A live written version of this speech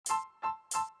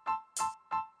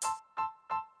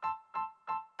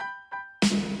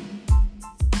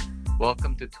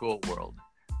Welcome to Tool World.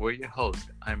 We're your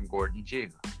host. I'm Gordon Ju.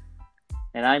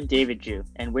 And I'm David Ju,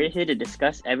 and we're here to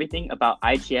discuss everything about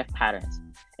IGF patterns.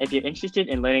 If you're interested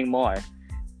in learning more,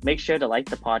 make sure to like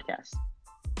the podcast.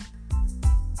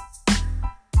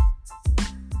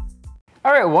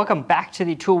 All right, welcome back to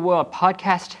the Tool World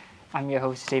podcast. I'm your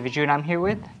host, David Ju, and I'm here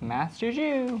with Master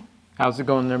Ju. How's it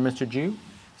going there, Mr. Ju?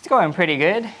 It's going pretty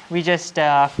good. We just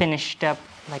finished up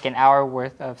like an hour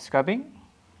worth of scrubbing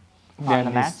on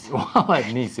the mats. Well,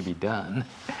 it needs to be done.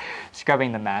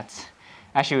 Scrubbing the mats.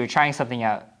 Actually, we're trying something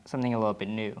out, something a little bit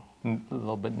new. A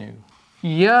little bit new.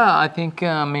 Yeah, I think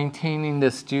maintaining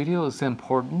the studio is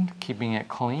important, keeping it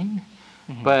clean.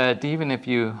 Mm-hmm. But even if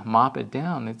you mop it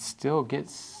down, it still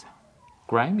gets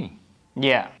grimy.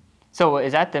 Yeah. So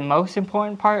is that the most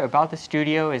important part about the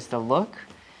studio, is the look?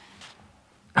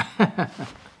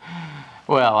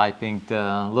 Well, I think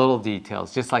the little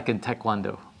details, just like in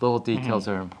Taekwondo, little details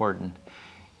are important.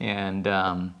 And,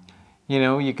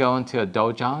 you go into a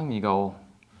dojang, you go,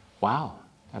 wow,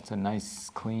 that's a nice,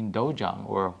 clean dojang.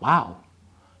 Or, wow,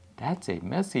 that's a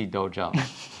messy dojang.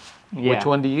 Yeah. Which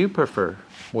one do you prefer?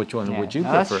 Which one would you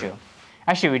prefer? That's true.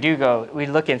 Actually, we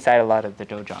look inside a lot of the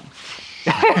dojang.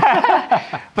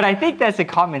 But I think that's a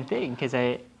common thing, because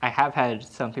I have had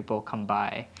some people come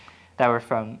by that were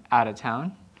from out of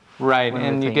town. Right,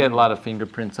 and you get a lot of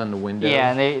fingerprints on the window.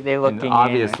 Yeah, and they looking and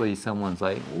obviously someone's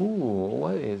like, ooh,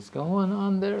 what is going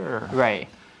on there? Right.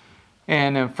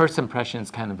 And first impression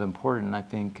is kind of important, I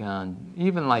think,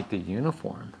 even like the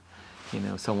uniform.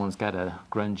 Someone's got a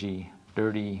grungy,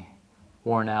 dirty,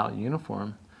 worn out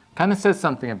uniform. Kind of says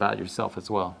something about yourself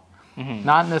as well. Mm-hmm.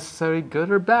 Not necessarily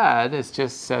good or bad, it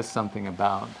just says something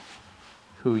about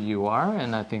who you are,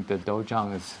 and I think the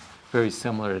dojang is very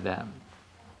similar to that.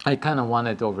 I kind of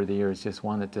over the years,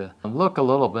 wanted to look a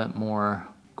little bit more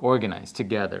organized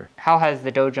together. How has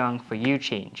the dojang for you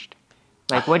changed?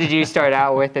 Like, what did you start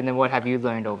out with, and then what have you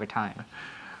learned over time?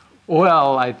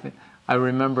 Well, I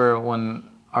remember when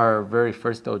our very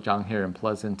first dojang here in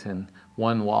Pleasanton,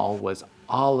 one wall was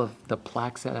all of the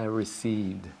plaques that I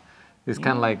received. It's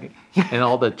kind of like, and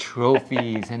all the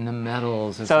trophies and the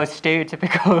medals. So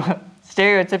stereotypical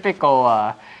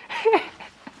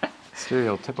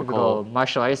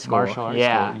martial arts school. Martial arts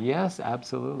school. Yes,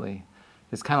 absolutely.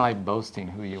 It's kind of like boasting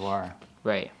who you are.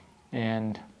 Right.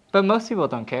 And but most people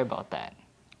don't care about that.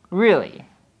 Really.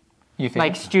 You think?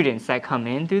 Like students that come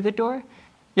in through the door?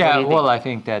 Yeah, well, I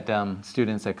think that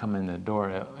students that come in the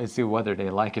door, it's whether they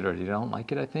like it or they don't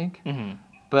like it, I think. Mm-hmm.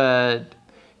 But,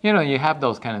 you have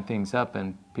those kind of things up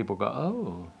and people go,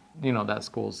 oh, that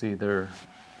school's either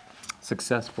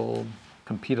successful,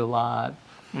 compete a lot,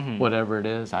 whatever it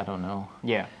is, I don't know.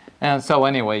 Yeah. And so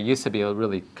anyway, it used to be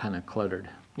really kind of cluttered.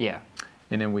 Yeah.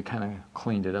 And then we kind of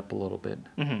cleaned it up a little bit.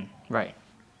 Mm-hmm. Right.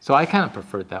 So I kind of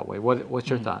prefer it that way. What's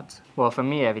your thoughts? Well, for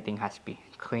me, everything has to be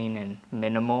clean and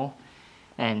minimal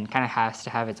and kind of has to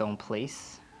have its own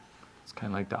place. It's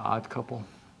kind of like The Odd Couple.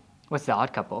 What's The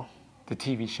Odd Couple? The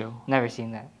TV show. Never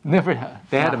seen that. Never.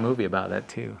 They had a movie about that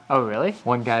too. Oh, really?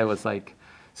 One guy was like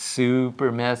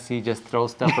super messy, just throw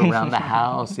stuff around the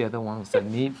house. The other one was a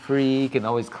neat freak and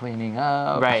always cleaning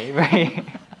up. Right.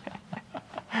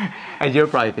 And you're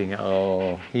probably thinking,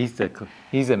 oh, he's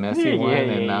a messy one,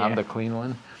 and I'm the clean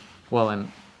one. Well,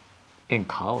 in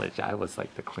college, I was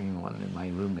like the clean one, and my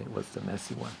roommate was the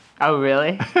messy one. Oh,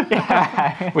 really?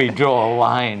 We draw a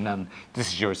line on,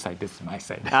 this is your side, this is my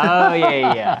side. Oh,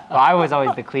 yeah. Well, I was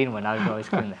always the clean one. I would always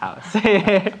clean the house.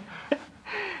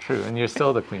 True, and you're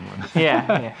still the clean one.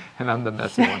 Yeah. And I'm the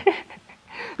messy one.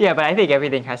 Yeah, but I think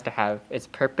everything has to have its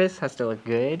purpose, has to look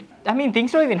good. I mean,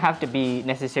 things don't even have to be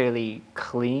necessarily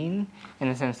clean in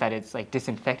the sense that it's like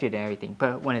disinfected and everything.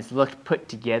 But when it's put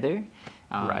together,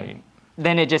 right,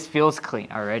 then it just feels clean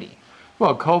already.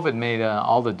 Well, COVID made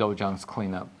all the dojangs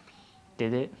clean up.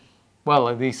 Did it? Well,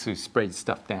 at least we sprayed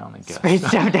stuff down, I guess. Sprayed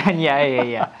stuff down,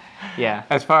 yeah.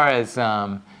 As far as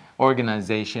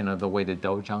organization of the way the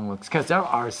dojang looks, because there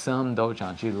are some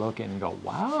dojangs you look at and go,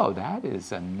 wow, that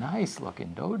is a nice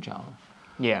looking dojang.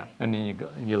 Yeah. And then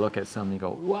you look at some and you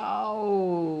go,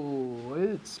 wow,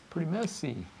 it's pretty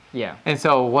messy. Yeah. And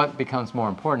so what becomes more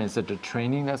important? Is it the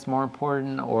training that's more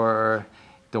important or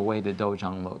the way the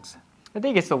dojang looks? I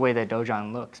think it's the way the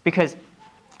dojang looks, because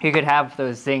you could have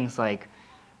those things like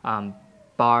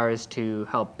bars to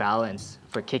help balance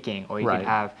for kicking, or you could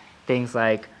have things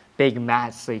like big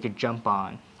mats so you could jump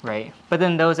on, right? But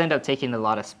then those end up taking a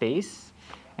lot of space,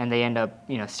 and they end up,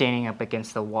 standing up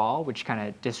against the wall, which kind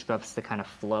of disrupts the kind of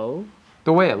flow.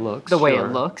 The way it looks. The way it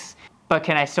looks. But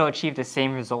can I still achieve the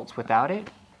same results without it?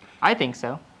 I think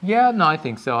so. Yeah, no, I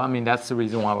think so. I mean, that's the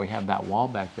reason why we have that wall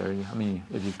back there. I mean,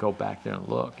 if you go back there and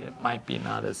look, it might be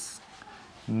not as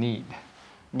neat.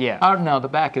 Yeah. Oh, no, the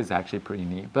back is actually pretty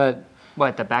neat. But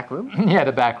What, the back room? yeah,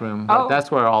 the back room. But Oh.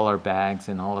 that's where all our bags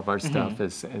and all of our stuff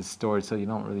is stored, so you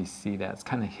don't really see that. It's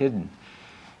kind of hidden.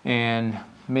 And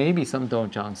maybe some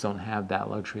dojongs don't have that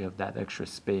luxury of that extra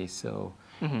space, so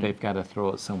they've got to throw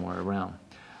it somewhere around.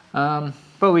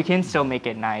 But we can still make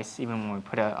it nice even when we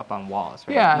put it up on walls,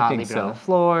 right? Yeah, I Not think leave it on so. the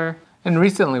floor. And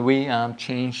recently we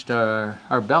changed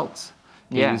our belts.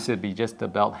 It Yeah. used to be just a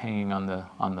belt hanging on the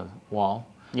wall,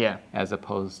 Yeah. as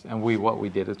opposed, and what we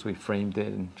did is we framed it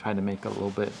and tried to make it a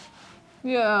little bit,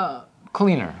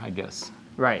 cleaner, I guess.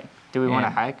 Right. Do we want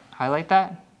to And- highlight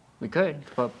that? We could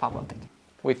put pop up.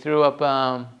 We threw up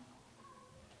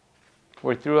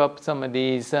some of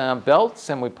these belts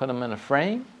and we put them in a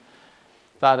frame.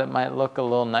 Thought it might look a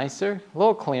little nicer, a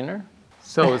little cleaner.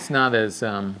 So it's not as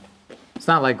it's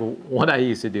not like what I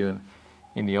used to do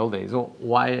in the old days. Well,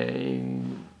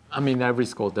 I mean, every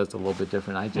school does it a little bit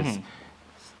different. I just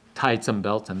tied some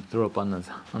belts and threw up on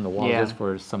the wall Yeah. just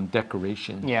for some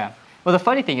decoration. Yeah. Well, the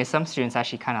funny thing is some students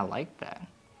actually kind of liked that.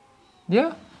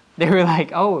 Yeah. They were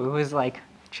like, oh, it was like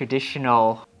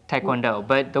traditional taekwondo.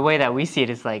 But the way that we see it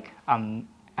is like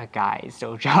a guy's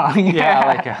dojang. Yeah,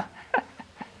 like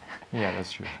yeah,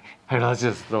 that's true. Here, let's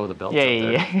just throw the belts yeah, up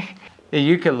there. yeah. Yeah,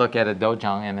 you could look at a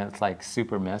dojang and it's like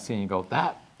super messy and you go,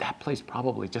 that place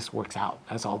probably just works out.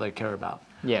 That's all they care about.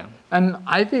 Yeah. And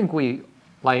I think we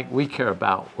care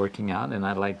about working out, and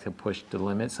I like to push the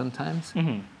limit sometimes,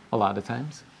 a lot of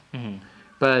times.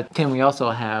 But can we also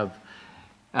have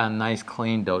a nice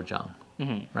clean dojang,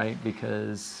 right?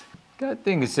 Because I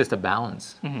think it's just a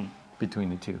balance between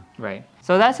the two. Right.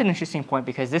 So that's an interesting point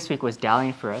because this week was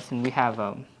Dalian for us, and we have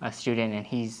a student, and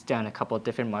he's done a couple of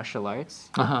different martial arts.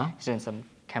 He's done some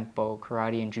kempo,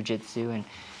 karate, and jujitsu, and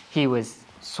he was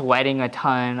sweating a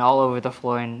ton all over the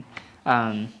floor, and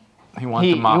He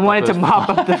wanted to mop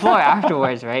up the floor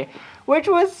afterwards, right? Which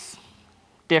was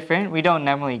different. We don't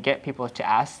normally get people to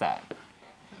ask that.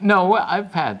 No, well,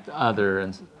 I've had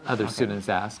other students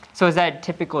ask. So is that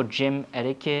typical gym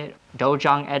etiquette,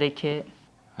 dojang etiquette?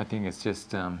 I think it's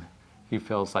just he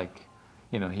feels like,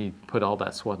 he put all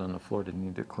that sweat on the floor to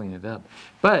need to clean it up.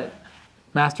 But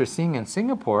Master Singh in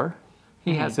Singapore,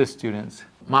 he has his students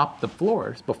mop the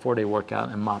floors before they work out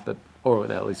and mop it,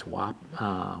 or at least wipe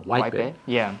it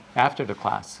Yeah. after the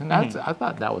class. And I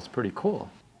thought that was pretty cool.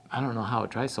 I don't know how it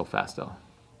dries so fast though.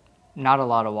 Not a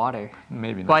lot of water.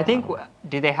 Maybe not. But I think,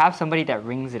 do they have somebody that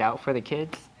wrings it out for the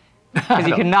kids? Because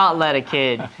you cannot let a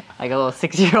kid, like a little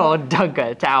 6-year-old, dunk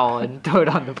a towel and throw it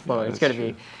on the floor. It's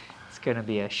gonna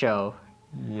be a show.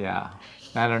 Yeah.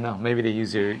 I don't know. Maybe they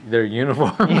use their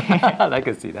uniform. I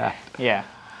could see that. Yeah.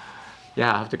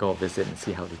 Yeah, I'll have to go visit and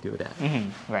see how they do that.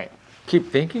 Right.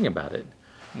 Keep thinking about it.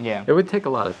 Yeah. It would take a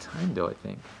lot of time though, I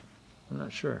think. I'm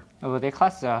not sure. Well, their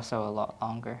classes are also a lot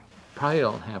longer. Probably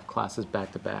don't have classes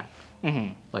back to back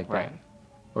like Right. that.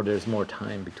 Or there's more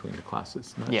time between the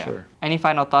classes. Not Yeah. sure. Any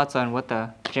final thoughts on what the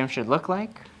gym should look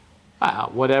like?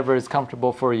 Whatever is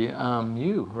comfortable for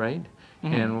you, right?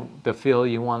 And the feel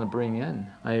you want to bring in.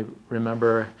 I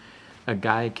remember a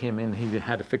guy came in, he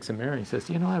had to fix a mirror. He says,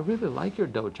 I really like your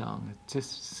dojang. It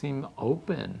just seemed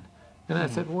open. And I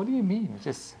said, what do you mean? It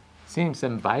just seems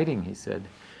inviting, he said.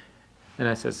 And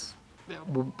I says,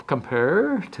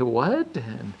 compare to what?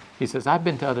 And he says, I've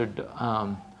been to other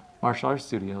martial arts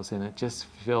studios and it just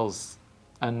feels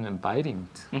uninviting.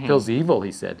 Feels evil,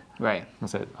 he said. Right. I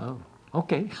said, oh,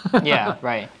 okay. Yeah,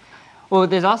 right. Well,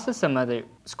 there's also some other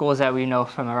schools that we know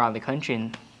from around the country,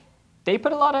 and they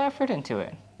put a lot of effort into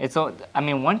it.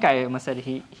 One guy almost said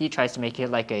he tries to make it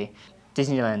like a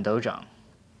Disneyland dojang.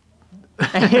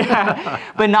 Yeah,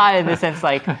 but not in the sense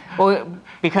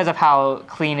because of how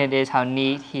clean it is, how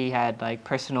neat. He had like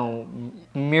personal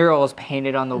murals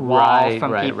painted on the wall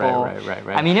from people. Right.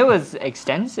 I mean, it was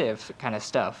extensive kind of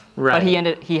stuff. Right.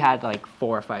 But he had like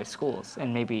 4 or 5 schools,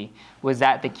 and maybe was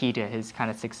that the key to his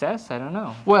kind of success? I don't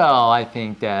know. Well, I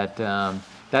think that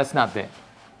that's not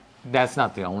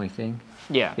the only thing.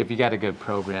 Yeah. If you got a good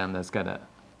program, that's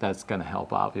gonna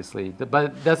help, obviously. But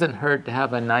it doesn't hurt to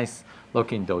have a nice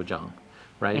looking dojang,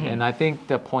 right? And I think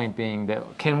the point being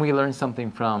that can we learn something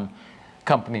from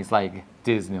companies like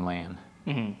Disneyland,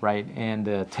 right? And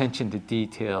the attention to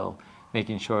detail,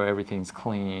 making sure everything's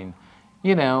clean.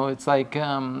 It's like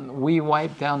we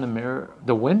wipe down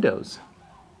the windows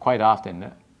quite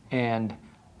often, and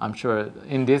I'm sure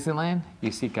in Disneyland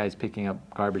you see guys picking up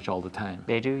garbage all the time.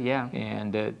 They do, yeah.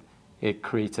 And it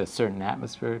creates a certain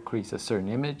atmosphere, it creates a certain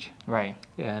image. Right.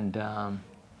 And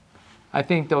I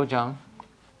think dojang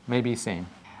may be same.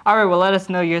 All right, well, let us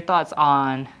know your thoughts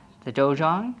on the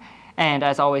Dojang. And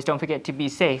as always, don't forget to be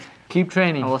safe. Keep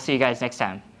training. And we'll see you guys next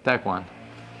time. Taekwondo.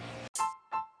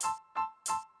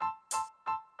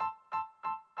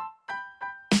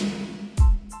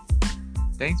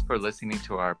 Thanks for listening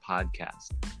to our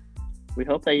podcast. We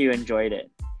hope that you enjoyed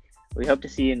it. We hope to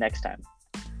see you next time.